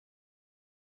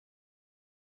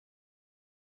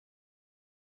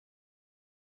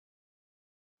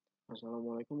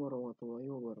Assalamualaikum warahmatullahi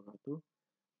wabarakatuh.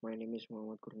 My name is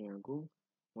Kurnia Agung.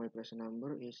 My present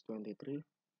number is 23.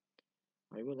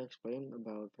 I will explain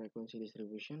about frequency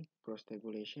distribution,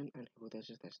 cross-tabulation, and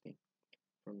hypothesis testing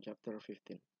from chapter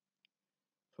 15.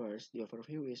 First, the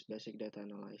overview is basic data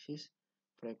analysis,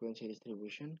 frequency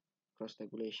distribution,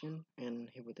 cross-tabulation,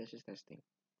 and hypothesis testing.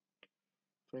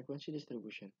 Frequency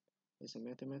distribution is a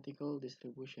mathematical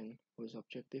distribution whose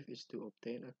objective is to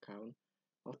obtain a count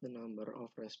of the number of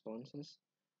responses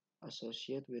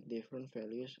associated with different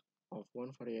values of one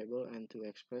variable and to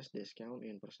express this count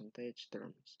in percentage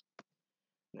terms.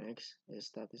 Next is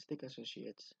statistic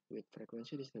associated with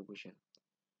frequency distribution.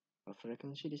 A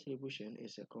frequency distribution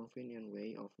is a convenient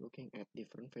way of looking at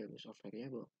different values of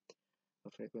variable. A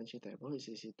frequency table is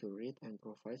easy to read and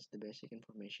provides the basic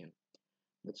information,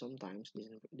 but sometimes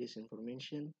this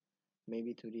information may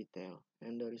be too detailed,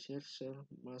 and the researcher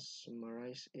must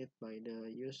summarize it by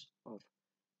the use of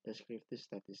descriptive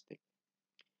statistics.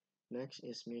 Next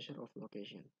is measure of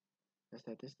location. A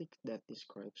statistic that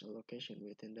describes a location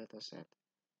within data set.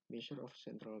 Measure of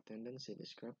central tendency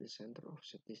describes the center of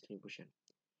distribution.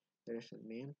 There is a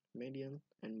mean, median,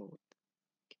 and mode.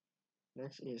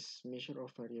 Next is measure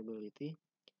of variability.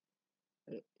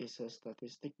 Is a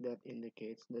statistic that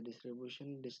indicates the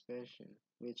distribution dispersion,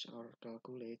 which are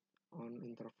calculated on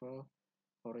interval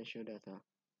or ratio data,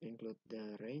 include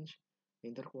the range,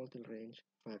 interquartile range,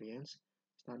 variance,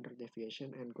 standard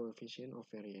deviation, and coefficient of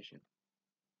variation.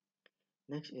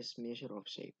 Next is measure of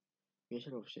shape.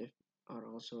 Measure of shape are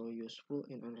also useful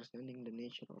in understanding the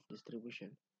nature of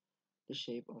distribution. The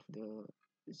shape of the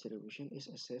distribution is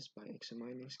assessed by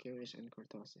examining skewness and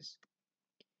kurtosis.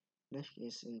 Next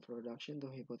is introduction to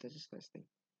hypothesis testing.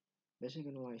 Basic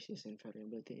analysis and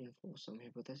variability involve some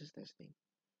hypothesis testing.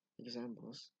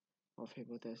 Examples of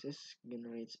hypothesis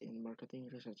generates in marketing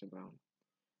research abound.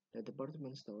 The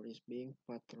department store is being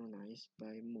patronized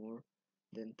by more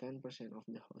than 10% of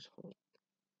the household.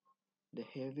 The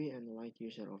heavy and light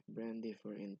user of brand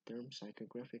differ in terms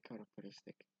psychographic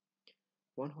characteristic.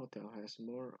 One hotel has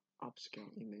more upscale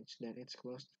image than its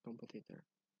closest competitor.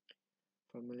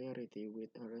 Familiarity with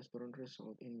a restaurant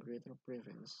result in greater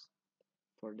preference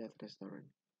for that restaurant.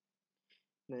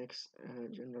 Next,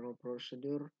 general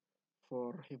procedure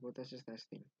for hypothesis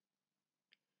testing.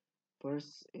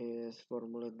 First is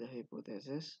formulate the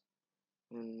hypothesis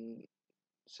and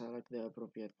select the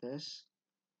appropriate test.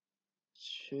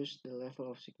 Choose the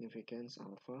level of significance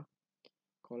alpha.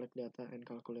 Collect data and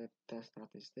calculate test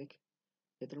statistic.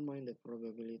 Determine the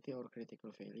probability or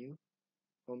critical value.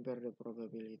 Compare the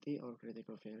probability or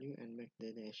critical value and make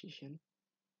the decision.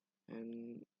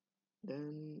 And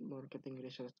then marketing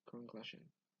research conclusion.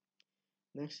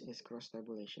 Next is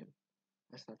cross-tabulation,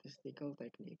 a statistical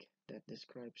technique that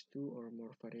describes two or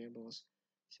more variables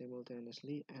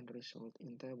simultaneously and result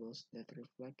in tables that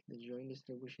reflect the joint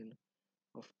distribution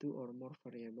of two or more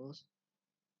variables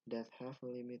that have a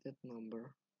limited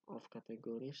number of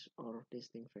categories or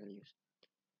distinct values.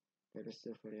 There is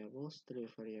two variables, three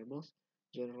variables,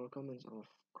 general comments of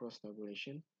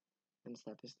cross-tabulation, and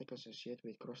statistics associated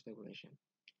with cross-tabulation.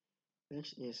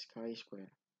 Next is chi-square,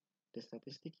 the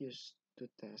statistic used to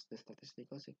test the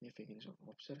statistical significance of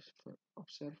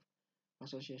observed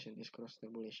association is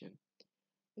cross-tabulation.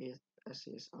 It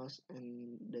assists us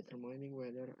in determining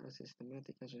whether a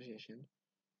systematic association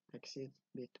exists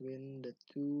between the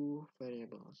two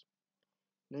variables.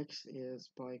 Next is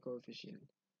pi coefficient,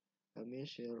 a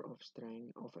measure of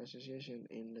strength of association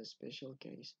in the special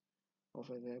case of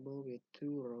a table with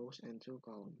two rows and two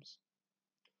columns.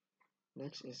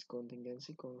 Next is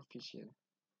contingency coefficient.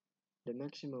 The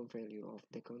maximum value of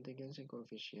the contingency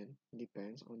coefficient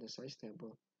depends on the size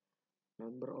table,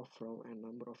 number of rows, and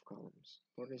number of columns.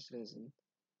 For this reason,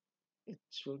 it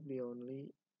should be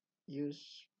only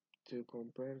used to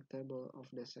compare tables of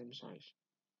the same size.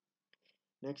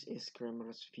 Next is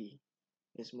Cramer's V,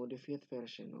 is modified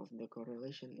version of the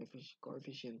correlation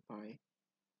coefficient pi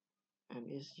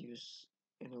and is used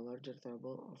in a larger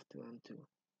table of 2 and 2.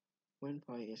 When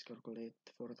pi is calculated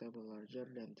for a table larger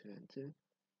than 2 and 2,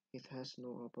 it has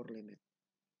no upper limit.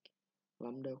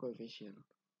 Lambda coefficient.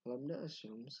 Lambda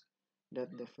assumes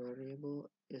that the variable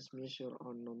is measured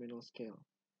on nominal scale.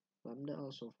 Lambda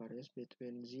also varies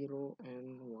between 0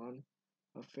 and 1.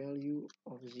 A value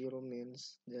of 0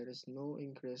 means there is no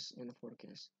increase in the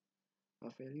forecast. A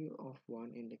value of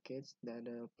 1 indicates that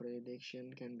a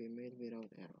prediction can be made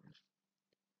without errors.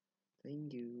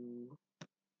 Thank you.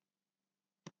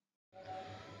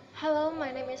 Hello,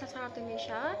 my name is Ratu.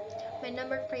 My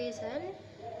number present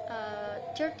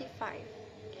 35.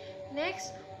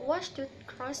 Next, watch the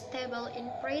cross table in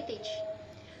British.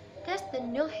 Test the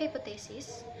null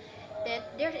hypothesis.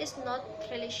 that there is not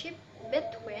relationship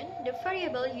between the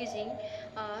variable using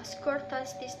score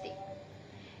statistic.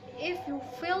 If you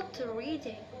fail to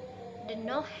reject the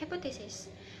null hypothesis,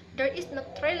 there is no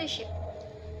relationship.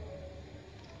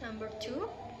 Number 2,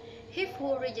 if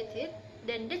you reject it,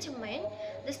 then determine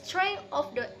the strength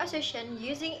of the assertion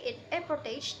using its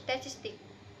approach statistic.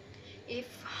 If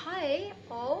high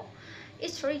O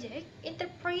is rejected,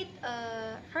 interpret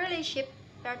a relationship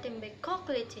pattern by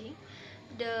calculating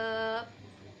the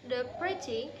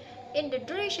pretty in the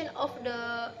duration of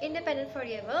the independent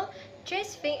variable,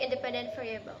 transferring independent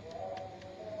variable.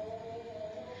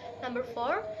 Number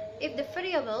 4, if the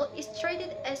variable is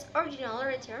treated as ordinal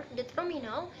rather the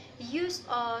terminal, use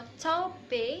tau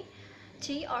b,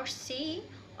 t or c,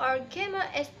 or gamma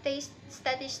as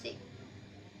statistic.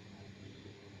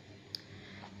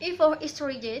 If O is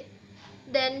rigid,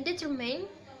 then determine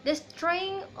the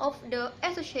strength of the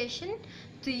association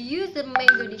to use the main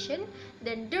condition,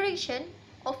 then direction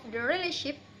of the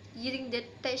relationship using the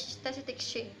statistic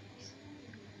change.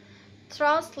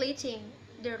 Translating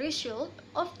the result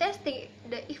of testing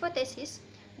the hypothesis,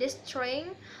 the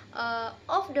strength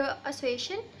of the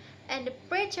association, and the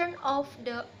pattern of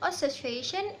the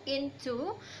association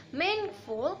into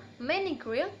meaningful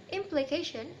managerial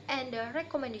implication and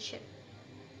recommendation.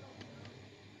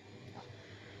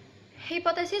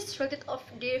 Hypothesis related of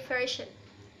derivation.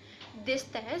 This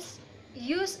test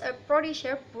use a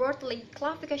producer broadly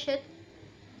classification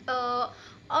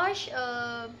as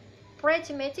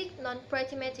pragmatic,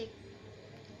 non-pragmatic.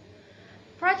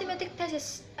 Pragmatic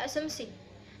test assumption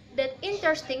that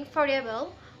interesting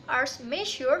variables are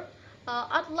measured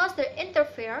at last they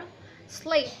interfere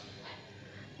slate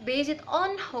based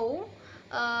on how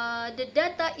the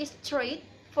data is treated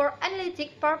for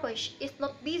analytic purpose is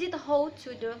not based how to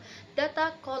the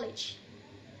data college.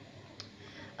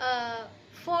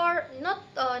 For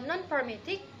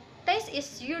non-parametric, test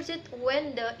is used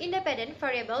when the independent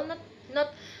variable not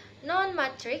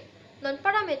non-metric.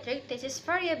 Non-parametric test is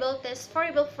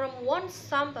variable from one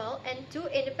sample and two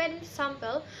independent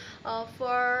sample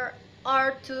for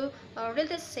are to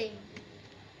related same.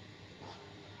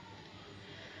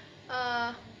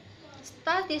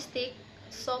 Statistic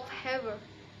software.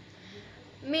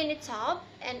 Minitab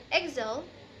and Excel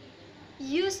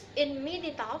used in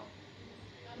Minitab.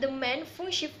 The main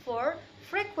function for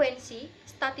frequency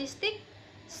statistic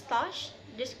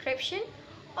 / description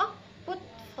output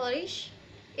flourish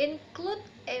include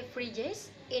averages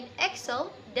in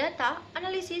Excel data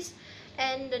analysis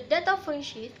and the data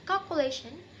function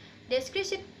calculation,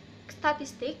 descriptive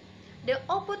statistic, the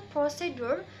output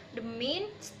procedure, the mean,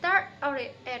 start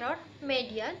error,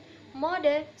 median,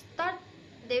 mode, start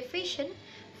deviation,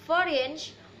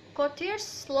 variance, quartile,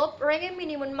 slope, range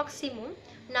minimum maximum,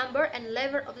 number and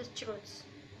level of the truths.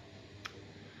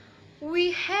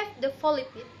 We have the following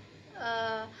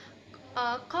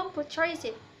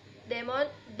computerized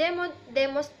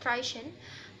demonstration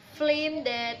film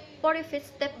that provides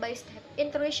step-by-step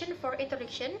interaction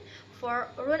for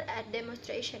run at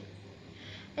demonstration.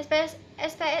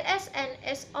 SPSS and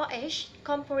SOH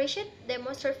comparison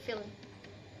demonstration film.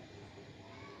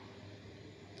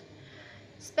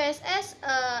 SPSS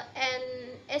and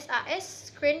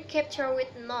SAS screen capture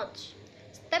with notes,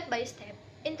 step-by-step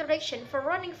interaction for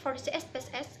running for the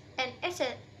SPSS and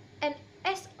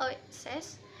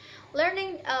SOS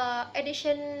learning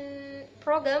edition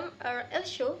program are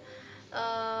also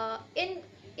in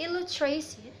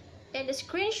illustration and the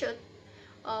screenshot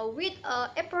with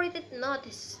operated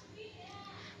notice.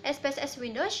 SPSS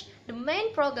Windows, the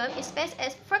main program is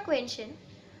SPSS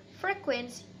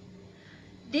frequency.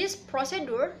 This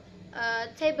procedure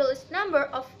tables number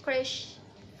of crash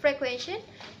frequency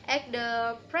at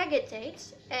the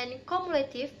pregates and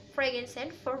cumulative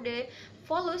frequency for the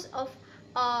values of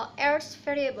Earth's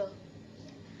variable.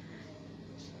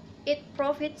 It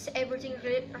provides everything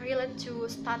related to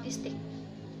statistics.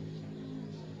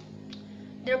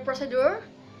 The procedure,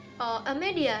 a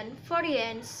median,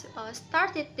 variance,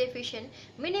 started deviation,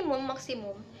 minimum,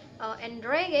 maximum, and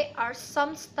range are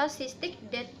some statistics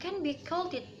that can be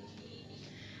calculated.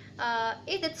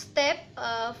 It's step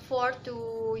for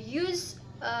to use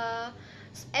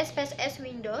SPSS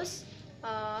Windows.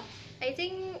 I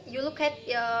think you look at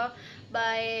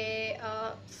by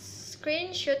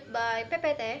screenshot by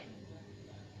PPT.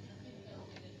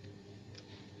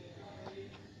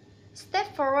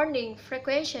 Step for running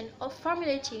frequency of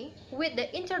familiarity with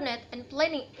the internet and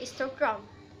planning histogram.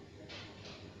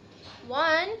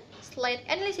 1. Slide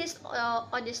analysis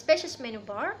on the species menu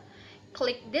bar.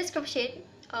 Click description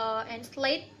and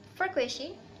slide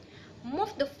frequency.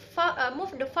 Move the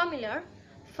familiar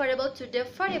variable to the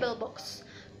variable box.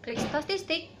 Click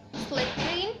statistic, select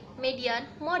mean, median,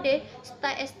 mode,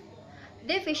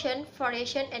 division,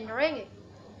 variation, and ranking.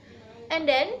 And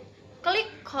then click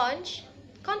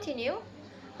continue,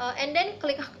 and then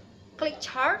click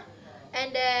chart,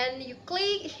 and then you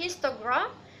click histogram,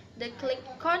 then click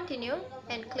continue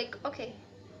and click OK.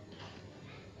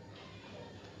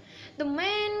 The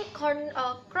main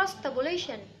cross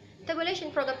tabulation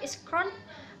program is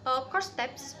cross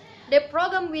steps. The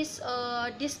program with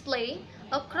display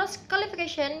a cross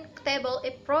qualification table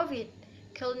is provided.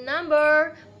 Kill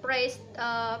number,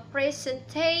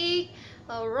 percentage,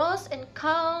 rows and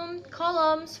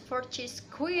columns for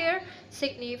square,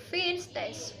 significance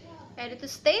test. And to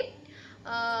step,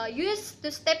 use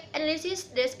two-step analysis,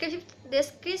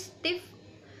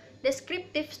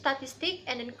 descriptive statistic,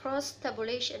 and then cross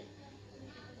tabulation.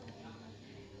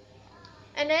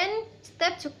 And then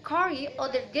step to carry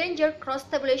out the danger cross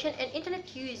tabulation and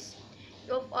internet use.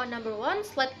 Number 1,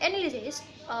 slide analysis.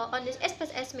 On this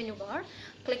SPSS menu bar,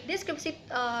 click descriptive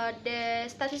the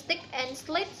statistic and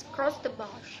select cross the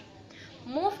bars.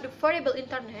 Move the variable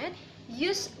internet,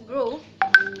 use group,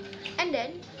 and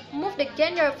then move the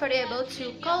gender variable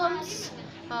to columns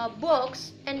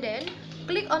box, and then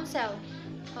click on cell.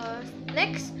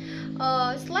 Next,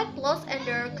 select plus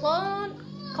under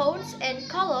counts and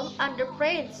column under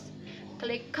prints.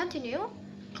 Click continue,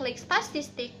 click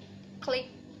statistic, click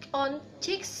on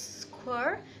tick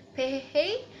square,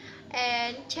 pay,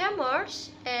 and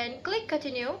chambers, and click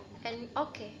continue and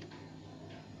OK.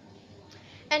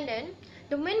 And then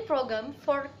the main program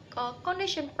for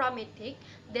condition parametric,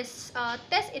 this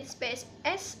test in space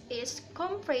S is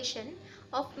compression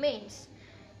of means.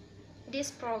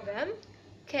 This program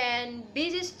can be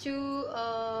used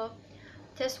to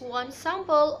test one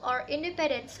sample or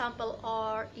independent sample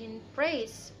or in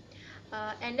praise.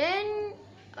 And then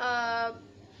how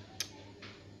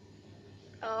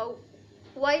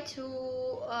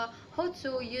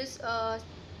to use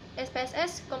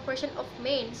SPSS compression of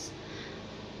means.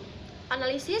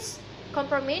 Analysis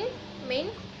comprising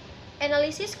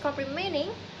analysis comprising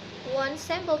one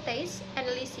sample test,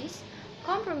 analysis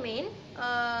comprising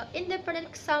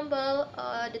independent sample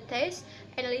the test,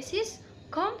 analysis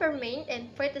comprising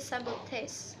and pretest sample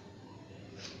test.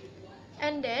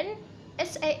 And then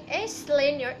SAS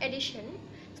linear addition,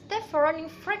 step for running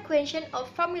frequency of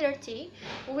familiarity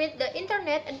with the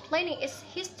internet and planning its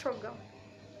histogram.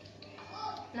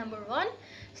 Number 1,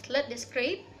 select the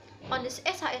script on this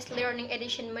SAS learning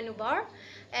edition menu bar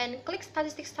and click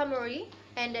statistics summary,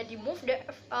 and then you move the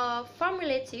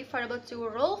familiarity variable to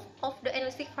role of the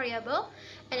analytic variable,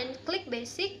 and then click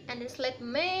basic, and then select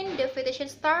main, deviation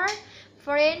star,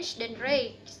 range, then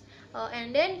range,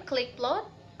 and then click plot,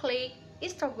 click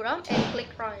histogram, and click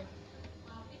run.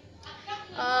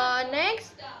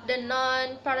 Next, the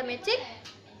non-parametric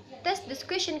test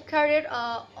discussion carried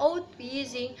out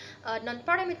using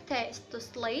non-parametric test to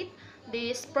slate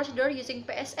this procedure using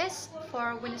PSS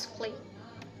for Windows Click.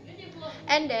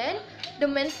 And then the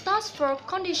main task for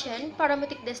condition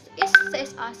parametric test is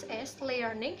CSS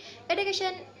learning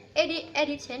edition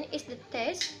is the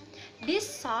test. This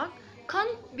SAC can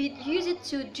be used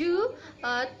to do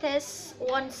test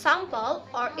one sample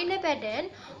or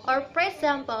independent or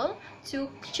pre-sample to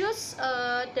choose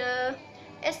the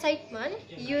assignment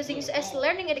using as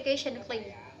learning education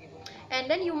click. And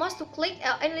then you must to click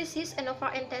analysis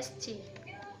ANOVA and test T.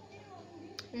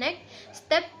 Next,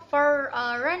 step for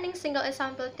running single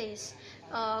example test.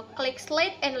 Click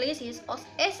slide analysis of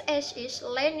SSH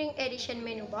learning edition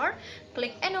menu bar,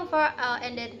 click ANOVA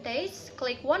and then test,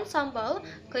 click one sample,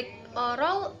 click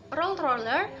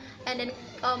roller, and then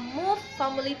move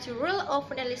family to rule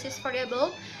of analysis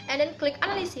variable, and then click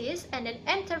analysis, and then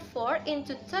enter 4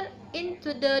 into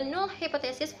the null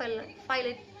hypothesis file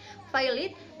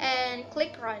it, and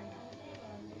click run.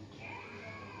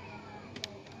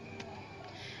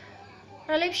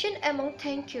 Relation among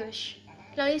thank-yous,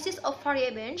 analysis of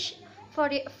variance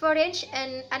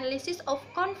and analysis of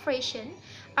conversion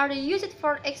are used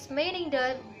for examining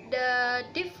the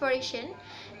differentiation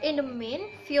in the mean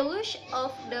values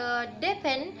of the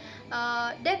dependent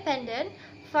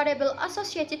variable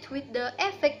associated with the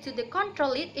effect to the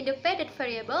controlled independent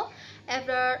variable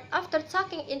after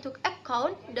taking into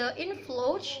account the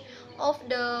influence of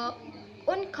the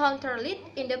uncontrolled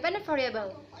independent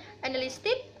variable.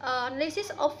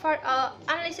 Analysis of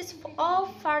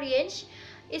variance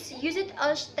is used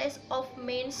as test of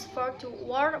means for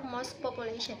toward most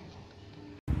population.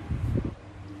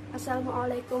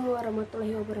 Assalamualaikum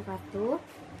warahmatullahi wabarakatuh.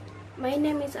 My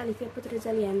name is Alifia Putri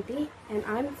Zalianty and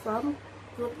I'm from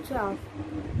Group 12.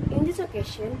 In this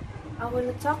occasion, I want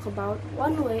to talk about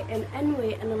one-way and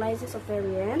n-way analysis of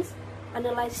variance,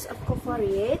 analysis of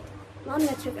covariate,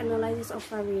 non-metric analysis of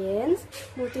variance,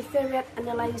 multivariate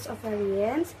analysis of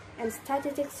variance, and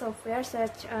statistic software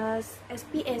such as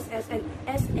SPSS and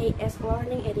SAS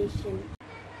Learning Edition.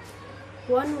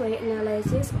 One-way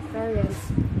analysis of variance.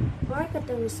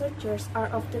 Marketing researchers are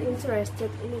often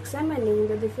interested in examining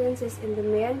the differences in the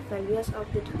mean values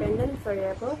of the dependent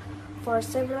variable for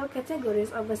several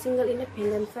categories of a single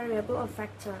independent variable or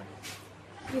factor.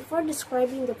 Before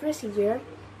describing the procedure,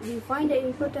 define the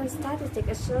important statistics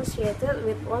associated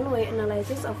with one-way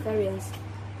analysis of variance.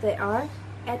 They are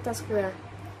eta squared.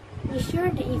 Measure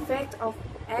the effect of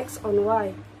x on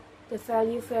y. The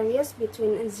value varies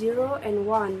between 0 and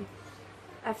 1.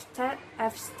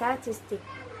 F statistic.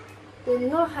 The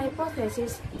null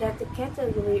hypothesis that the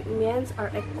category means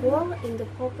are equal in the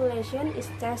population is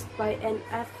tested by an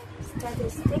F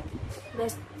statistic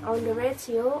based on the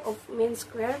ratio of mean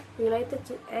square related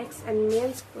to x and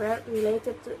mean square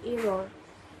related to error.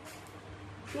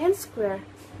 Mean square.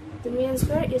 The mean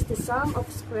square is the sum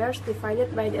of squares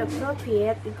divided by the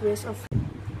appropriate degrees of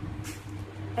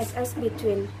SS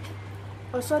between.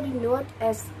 Also denoted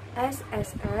as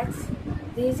SSX.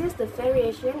 This is the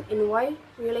variation in y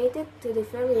related to the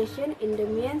variation in the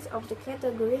means of the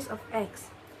categories of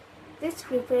x. This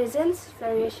represents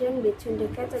variation between the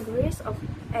categories of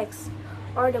x,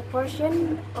 or the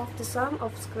portion of the sum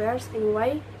of squares in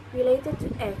y related to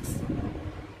x.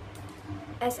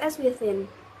 SS within,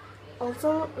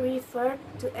 also referred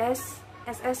to as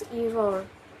SS error.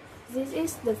 This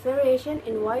is the variation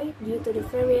in y due to the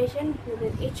variation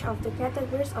within each of the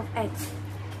categories of x.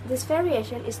 This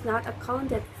variation is not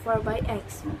accounted for by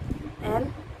x,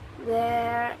 and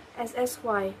there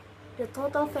SSY. The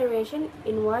total variation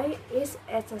in y is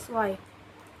SSY.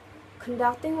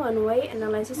 Conducting one-way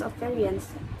analysis of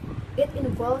variance. It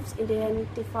involves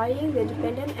identifying the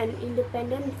dependent and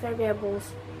independent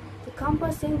variables,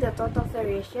 decomposing the total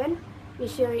variation,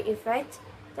 measuring effects,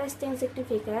 testing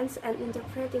significance, and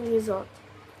interpreting result.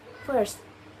 First,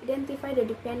 identify the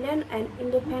dependent and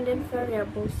independent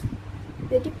variables.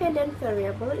 The dependent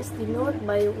variable is denoted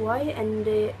by y and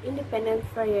the independent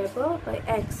variable by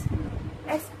x.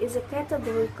 X is a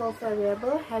categorical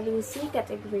variable having C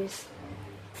categories.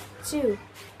 2.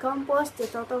 Compose the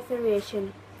total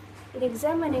variation. In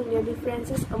examining the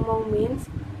differences among means,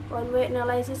 one-way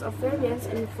analysis of variance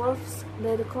involves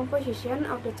the decomposition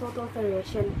of the total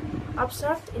variation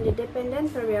observed in the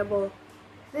dependent variable.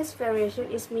 This variation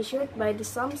is measured by the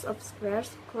sums of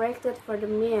squares corrected for the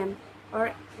mean,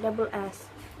 or SS.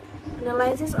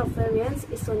 Analysis of variance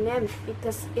is so named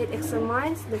because it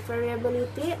examines the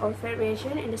variability or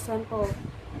variation in the sample,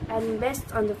 and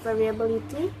based on the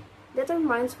variability,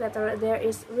 determines whether there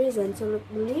is reason to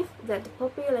believe that the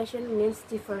population means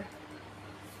differ.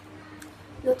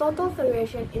 The total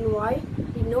variation in y,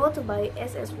 denoted by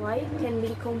SSY, can be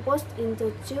decomposed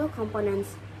into two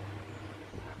components.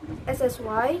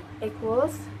 SSY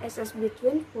equals SS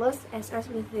between plus SS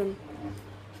within.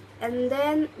 And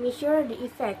then measure the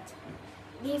effect.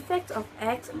 The effects of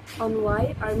x on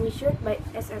y are measured by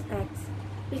SSX,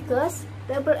 because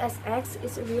SSX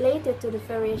is related to the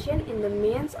variation in the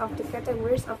means of the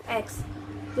categories of x.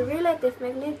 The relative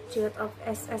magnitude of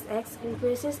SSX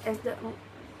increases as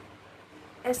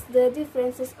the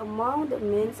differences among the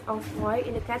means of y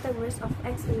in the categories of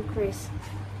x increase.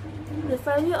 The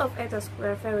value of eta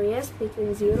squared varies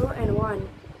between 0 and 1.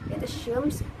 It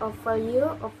assumes a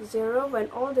value of 0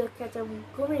 when all the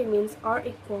category means are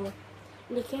equal,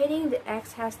 indicating that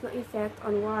x has no effect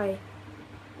on y.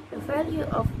 The value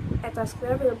of eta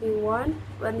squared will be 1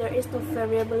 when there is no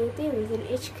variability within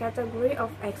each category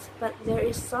of x, but there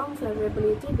is some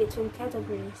variability between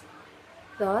categories.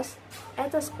 Thus,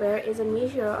 eta squared is a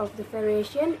measure of the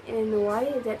variation in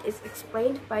y that is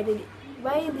explained by the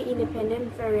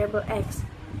independent variable x.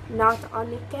 Not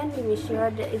only can we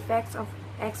measure the effects of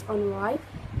x on y,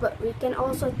 but we can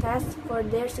also test for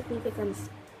their significance.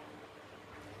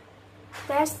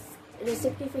 Test the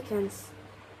significance.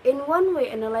 In one-way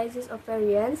analysis of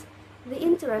variance, the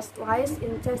interest lies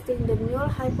in testing the null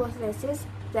hypothesis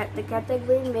that the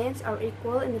category means are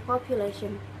equal in the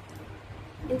population.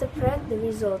 Interpret the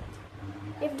result.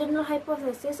 If the null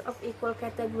hypothesis of equal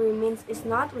category means is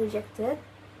not rejected,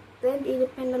 then the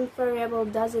independent variable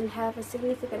doesn't have a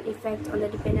significant effect on the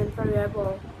dependent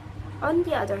variable. On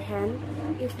the other hand,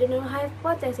 if the null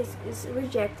hypothesis is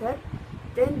rejected,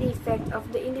 then the effect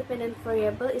of the independent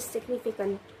variable is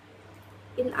significant.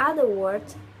 In other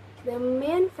words, the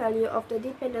mean value of the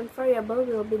dependent variable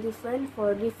will be different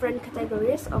for different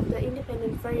categories of the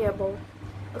independent variable.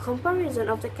 A comparison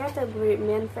of the category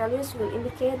mean values will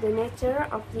indicate the nature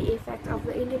of the effect of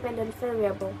the independent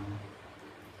variable.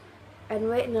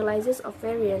 N-way analysis of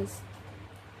variance.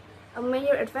 A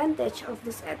major advantage of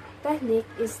this technique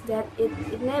is that it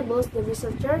enables the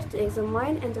researcher to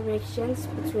examine interactions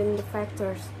between the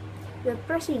factors. The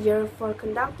procedure for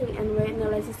conducting N-way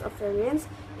analysis of variance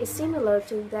is similar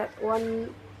to that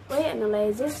one-way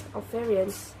analysis of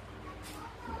variance.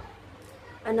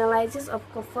 Analysis of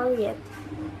covariate.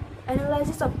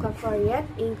 Analysis of covariate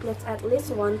includes at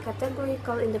least one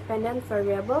categorical independent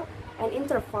variable, an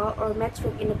interval or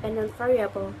metric independent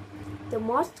variable. The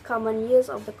most common use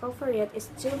of the covariate is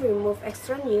to remove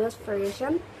extraneous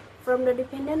variation from the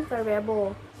dependent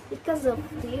variable because of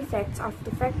the effects of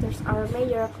the factors are a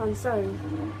major concern.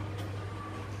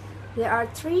 There are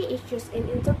three issues in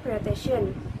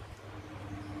interpretation.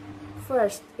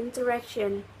 First,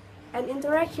 interaction. An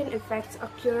interaction effect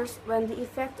occurs when the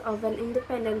effect of an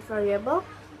independent variable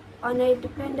on a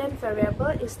dependent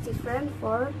variable is different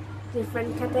for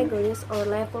different categories or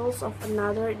levels of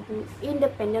another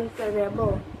independent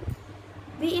variable.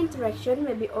 The interaction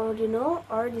may be ordinal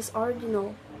or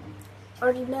disordinal.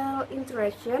 Ordinal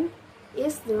interaction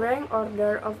is the rank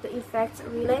order of the effects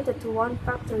related to one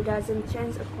factor doesn't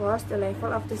change across the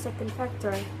level of the second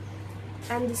factor.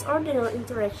 And disordinal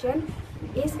interaction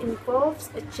involves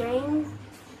a change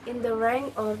in the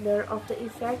rank order of the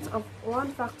effects of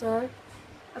one factor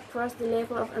across the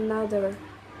level of another.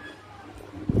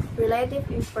 Relative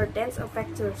importance of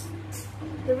factors.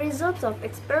 The result of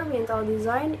experimental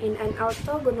design in an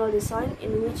orthogonal design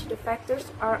in which the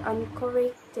factors are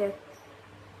uncorrected.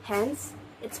 Hence,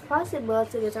 it's possible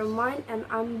to determine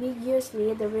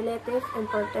unambiguously the relative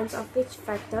importance of each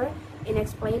factor in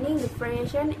explaining the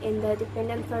variation in the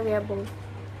dependent variable.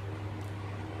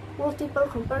 Multiple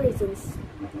comparisons.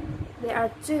 There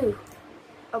are two,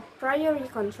 a priori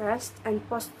contrast and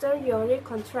posteriori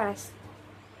contrast.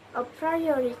 A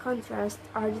priori contrast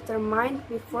are determined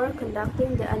before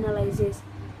conducting the analysis,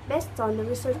 based on the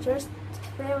researcher's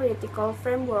theoretical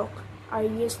framework, are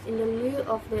used in the lieu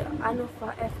of the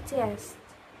ANOVA F-test.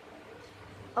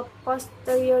 A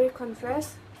posteriori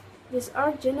contrast, these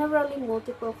are generally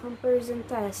multiple comparison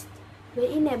tests.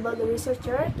 They enable the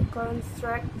researcher to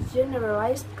construct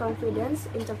generalized confidence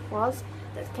intervals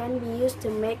that can be used to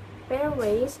make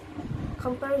pairwise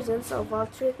comparisons of all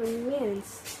treatment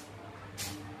means.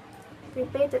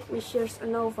 Repeated measures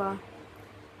ANOVA.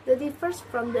 That differs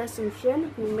from the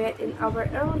assumption we made in our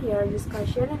earlier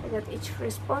discussion that each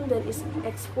respondent is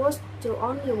exposed to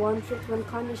only one treatment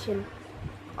condition,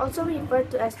 also referred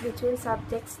to as between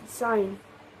subjects design.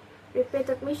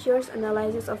 Repeated measures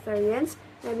analysis of variance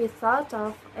may be thought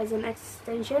of as an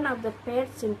extension of the paired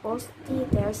simples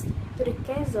t-test to the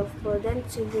case of burden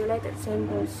to related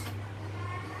samples.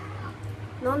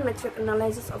 Non-metric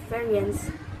analysis of variance.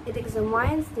 It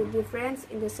examines the difference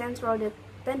in the central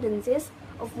tendencies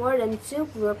of more than two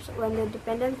groups when the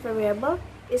dependent variable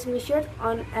is measured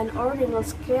on an ordinal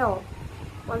scale.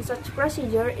 One such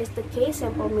procedure is the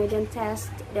K-sample median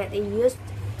test that is used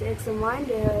to examine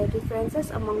the differences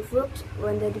among groups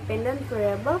when the dependent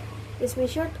variable is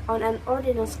measured on an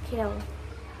ordinal scale.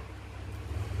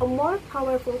 A more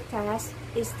powerful test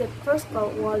is the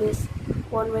Kruskal-Wallis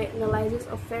one-way analysis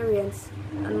of variance,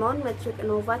 a non-metric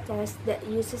ANOVA test that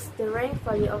uses the rank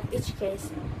value of each case,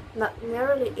 not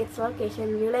merely its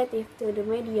location relative to the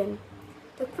median.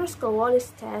 The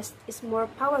Kruskal-Wallis test is more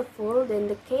powerful than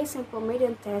the K-sample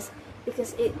median test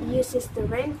because it uses the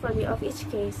rank value of each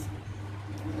case.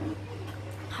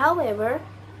 However,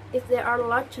 if there are a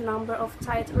large number of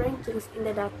tight rankings in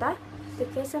the data, the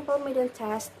K-sample median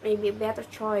test may be a better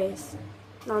choice.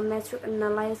 Non-metric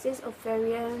analysis of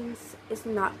variance is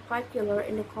not popular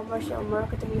in the commercial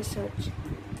marketing research.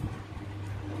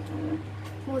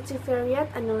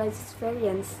 Multivariate analysis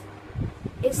variance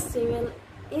is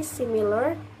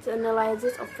similar to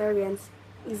analysis of variance,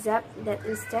 except that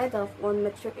instead of one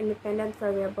metric independent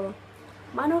variable,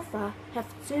 ANOVA have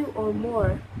two or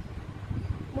more.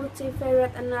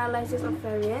 Multivariate analysis of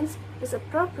variance is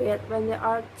appropriate when there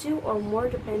are two or more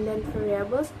dependent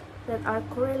variables that are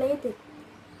correlated.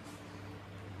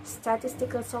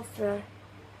 Statistical software.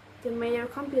 The major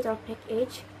computer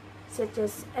package, such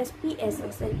as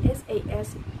SPSS and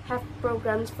SAS, have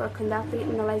programs for conducting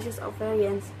analysis of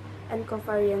variance and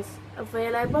covariance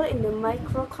available in the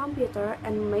microcomputer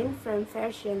and mainframe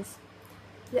versions.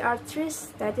 There are three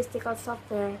statistical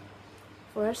software.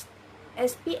 First,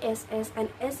 SPSS and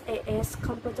SAS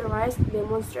computerized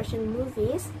demonstration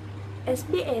movies,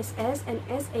 SPSS and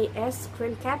SAS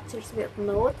screen captures with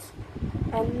notes,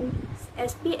 and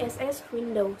SPSS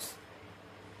Windows.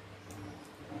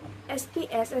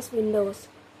 SPSS windows.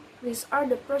 These are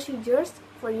the procedures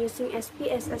for using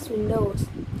SPSS windows.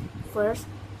 First,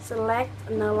 select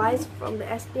Analyze from the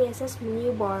SPSS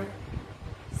menu bar.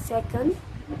 Second,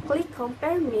 click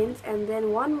Compare Means and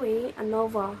then one-way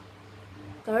ANOVA.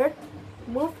 Third,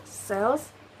 move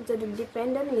cells into the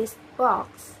dependent list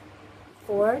box.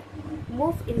 Fourth,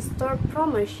 move In-Store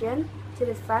Promotion to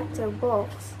the Factor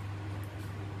box.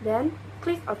 Then,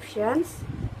 click Options,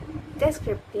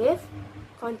 Descriptive,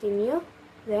 Continue,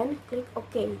 then click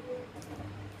OK.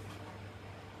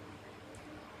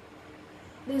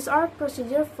 These are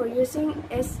procedures for using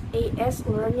SAS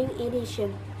Learning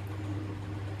Edition.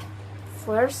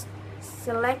 First,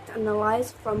 select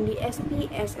Analyze from the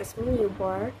SPSS menu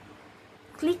bar.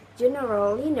 Click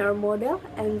General Linear Model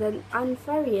and then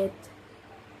Unvariate.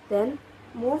 Then,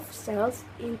 move cells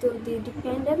into the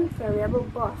dependent variable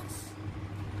box.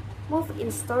 Move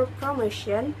In-Store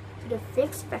Promotion to the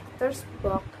Fixed Factors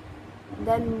box.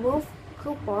 Then move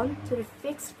Coupon to the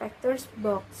Fixed Factors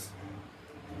box.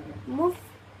 Move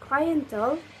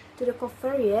Clientele to the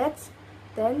Covariates,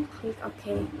 then click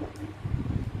OK.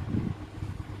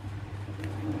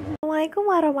 Assalamualaikum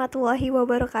warahmatullahi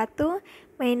wabarakatuh.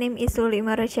 My name is Lulu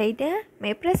Syahida.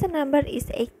 My present number is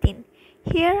 18.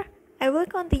 Here, I will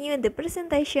continue the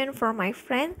presentation for my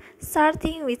friend,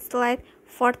 starting with slide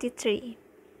 43.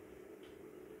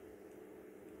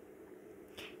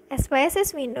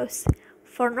 SPSS windows.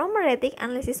 For numeric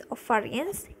analysis of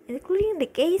variance, including the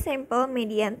case sample,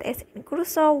 median test, and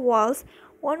crucial walls,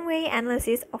 one-way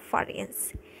analysis of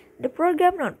variance. The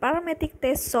program non-parametric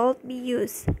test should be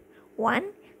used.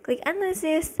 1. Click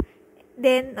Analysis,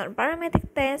 then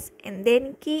non-parametric test, and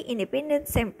then key independent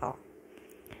sample.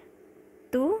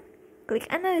 2. Click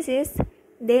Analysis,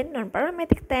 then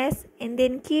non-parametric test, and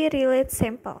then key related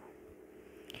sample.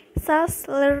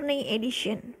 Salsa Learning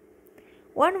Edition.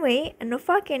 One-way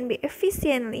ANOVA can be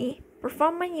efficiently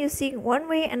performed using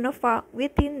one-way ANOVA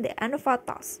within the ANOVA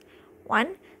task.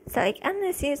 1. Select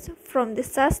Analysis from the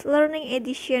SAS Learning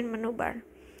Edition menu bar.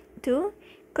 2.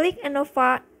 Click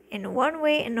ANOVA and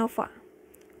one-way ANOVA.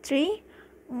 3.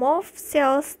 Move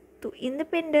cells to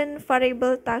independent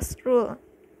variable task rule.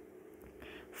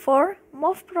 4.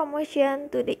 Move promotion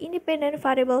to the independent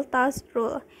variable task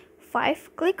rule.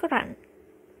 5. Click Run.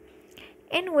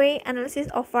 N-way analysis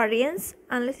of variance,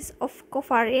 analysis of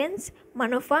covariance,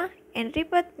 MANOVA, and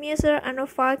repeat measure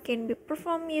ANOVA can be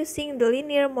performed using the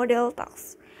linear model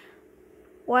task.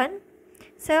 1.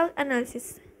 Cell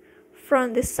analysis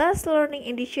from the SAS Learning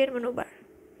Edition menu bar.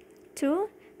 2.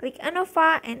 Click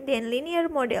ANOVA and then linear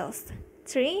models.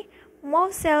 3.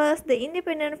 Move cells the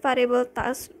independent variable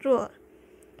task rule.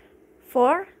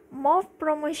 4. Move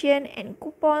promotion and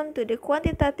coupon to the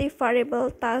quantitative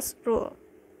variable task rule.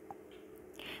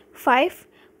 5.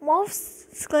 Move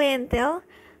clientele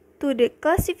to the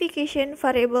classification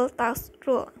variable task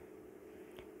rule.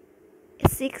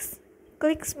 6.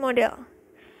 Clicks model.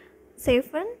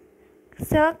 7.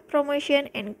 Select promotion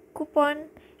and coupon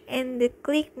and the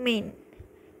click main.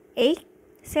 8.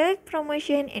 Select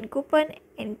promotion and coupon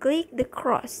and click the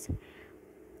cross.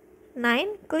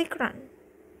 9. Click Run.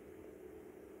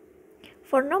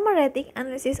 For numeric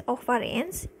analysis of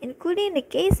variance, including the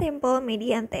case sample,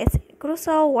 median test, and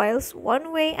crucial whiles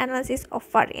one-way analysis of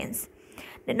variance,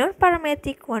 the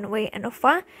non-parametric one-way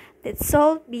ANOVA that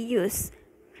should be used.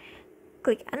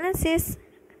 Click Analysis,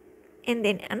 and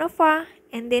then ANOVA,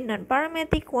 and then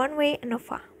non-parametric one-way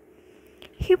ANOVA.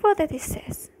 Hypothesis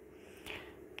test.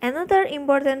 Another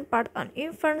important part on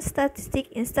inference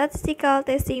statistics in statistical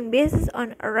testing based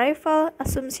on arrival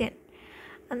assumption.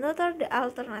 Another the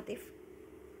alternative,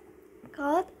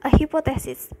 called a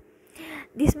hypothesis.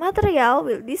 This material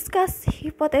will discuss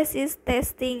hypothesis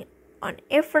testing on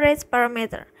average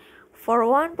parameter for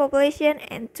one population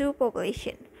and two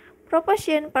population,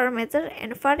 proportion parameter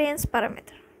and variance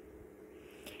parameter.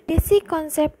 Basic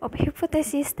concept of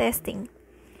hypothesis testing.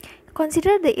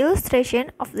 Consider the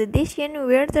illustration of the decision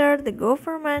whether the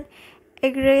government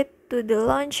agreed to the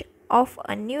launch of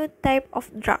a new type of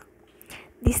drug.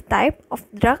 This type of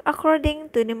drug,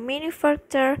 according to the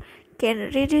manufacturer,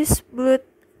 can reduce blood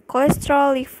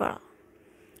cholesterol level.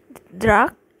 The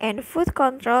Drug and Food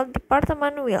Control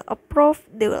Department will approve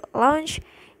the launch.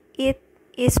 It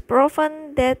is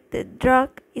proven that the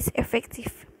drug is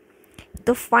effective.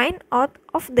 To find out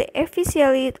of the efficacy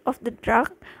of the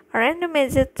drug, a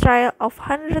randomized trial of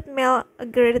 100 ml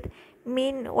agreed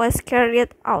mean was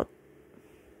carried out.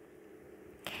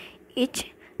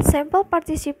 Each sample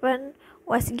participant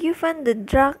was given the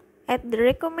drug at the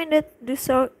recommended dose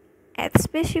at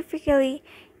specifically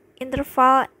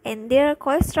interval, and their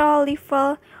cholesterol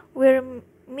level were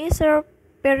measured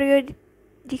periodically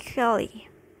logically.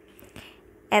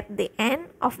 At the end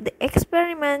of the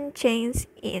experiment, changes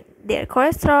in their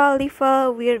cholesterol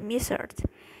level were measured.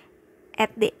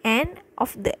 At the end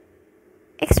of the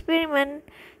experiment,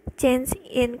 changes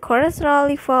in cholesterol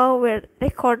level were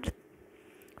recorded.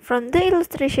 From the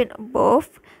illustration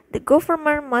above, the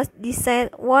government must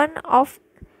decide one of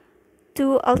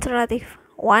two alternatives.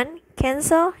 1.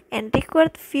 Cancel and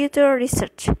record future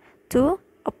research. 2.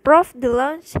 Approve the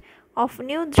launch of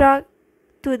new drug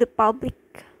to the public.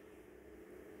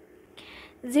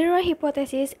 Zero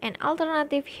hypothesis and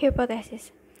alternative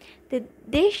hypothesis. The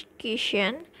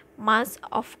discussion must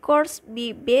of course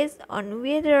be based on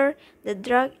whether the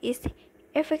drug is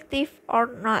effective or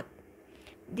not.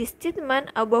 The statement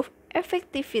above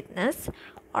effectiveness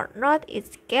or not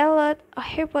is called a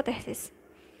hypothesis.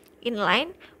 In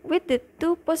line with the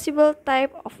two possible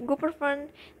types of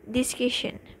government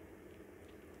discussion.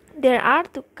 There are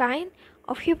two kinds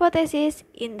of hypotheses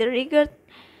in the regard.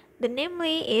 The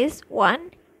namely is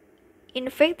 1.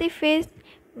 Ineffective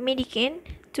medicine.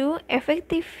 2.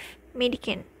 Effective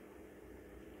medicine.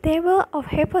 Table of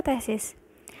hypotheses.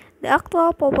 The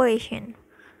actual population.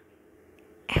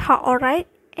 HO right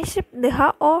except the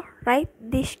HO right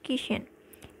discussion.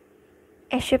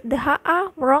 Except the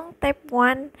HA wrong type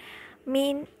 1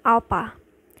 mean alpha.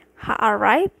 HA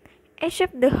right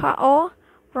except the HO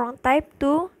wrong type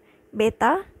 2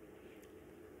 beta.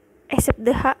 Except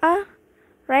the HA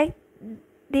right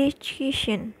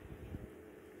discussion.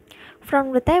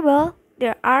 From the table,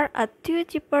 there are two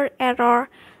cheaper errors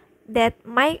that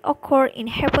might occur in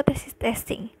hypothesis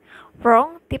testing.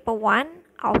 Wrong type 1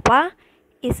 alpha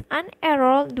is an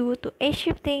error due to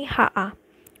accepting HA,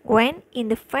 when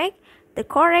in fact the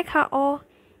correct HO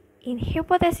in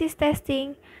hypothesis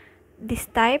testing, this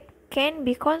type can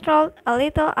be controlled a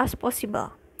little as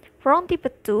possible. Wrong type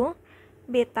 2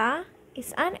 beta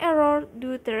is an error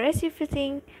due to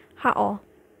receiving HO,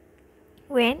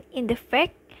 when in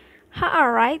fact HA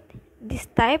right, this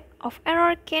type of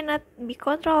error cannot be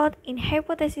controlled in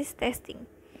hypothesis testing.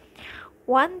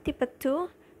 1 type 2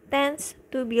 tends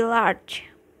to be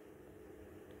large.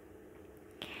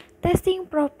 Testing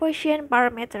proportion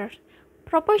parameters.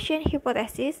 Proportion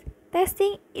hypothesis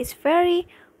testing is very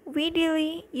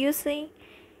widely used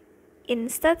in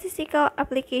statistical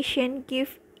application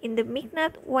given in the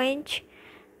Mignaud range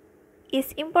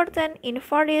is important in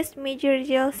various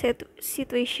managerial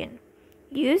situations.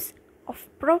 Use of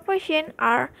proportion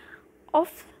are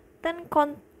often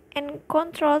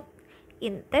controlled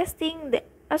in testing the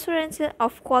assurance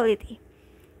of quality.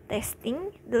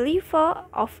 Testing the level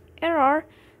of error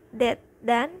that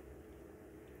then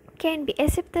can be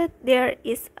accepted. There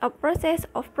is a process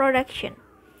of production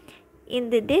in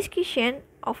the discussion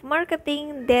of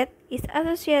marketing that is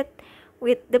associated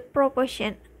with the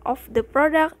proportion of the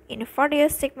product in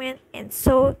various segments and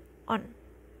so on.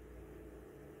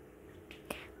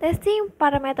 Testing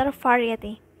parameter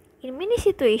variety. In many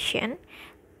situations,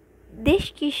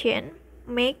 discussion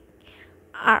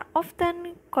are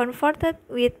often confronted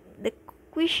with the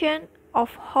question of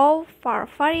how far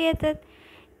variated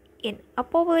in a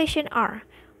population are.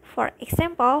 For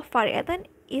example, variation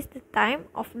is the time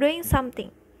of doing something.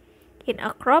 In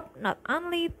a crop, not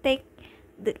only take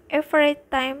the average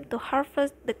time to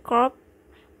harvest the crop,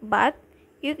 but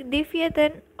you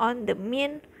deviate on the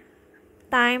mean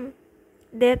time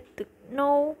that to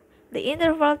know the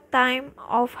interval time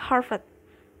of harvest.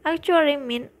 Actually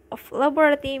mean of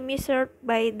laboratory measured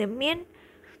by the mean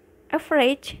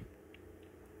average.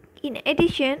 In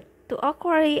addition to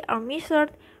accurately are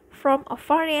measured from a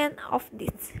variant of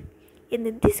this. In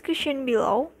the discussion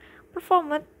below,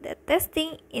 performed the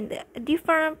testing in the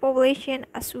different population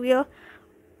as well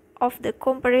of the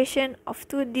comparison of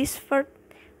two disparate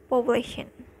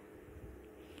populations.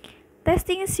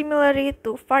 Testing similarly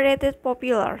to variated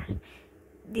popular.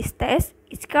 This test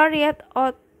is carried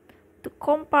out to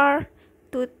compare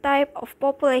two types of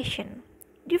population,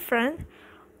 different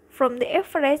from the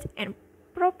average and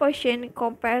proportion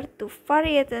compared to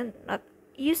variation not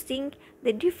using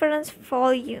the difference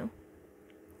value,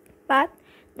 but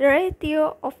the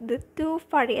ratio of the two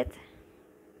variates.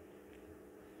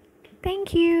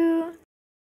 Thank you.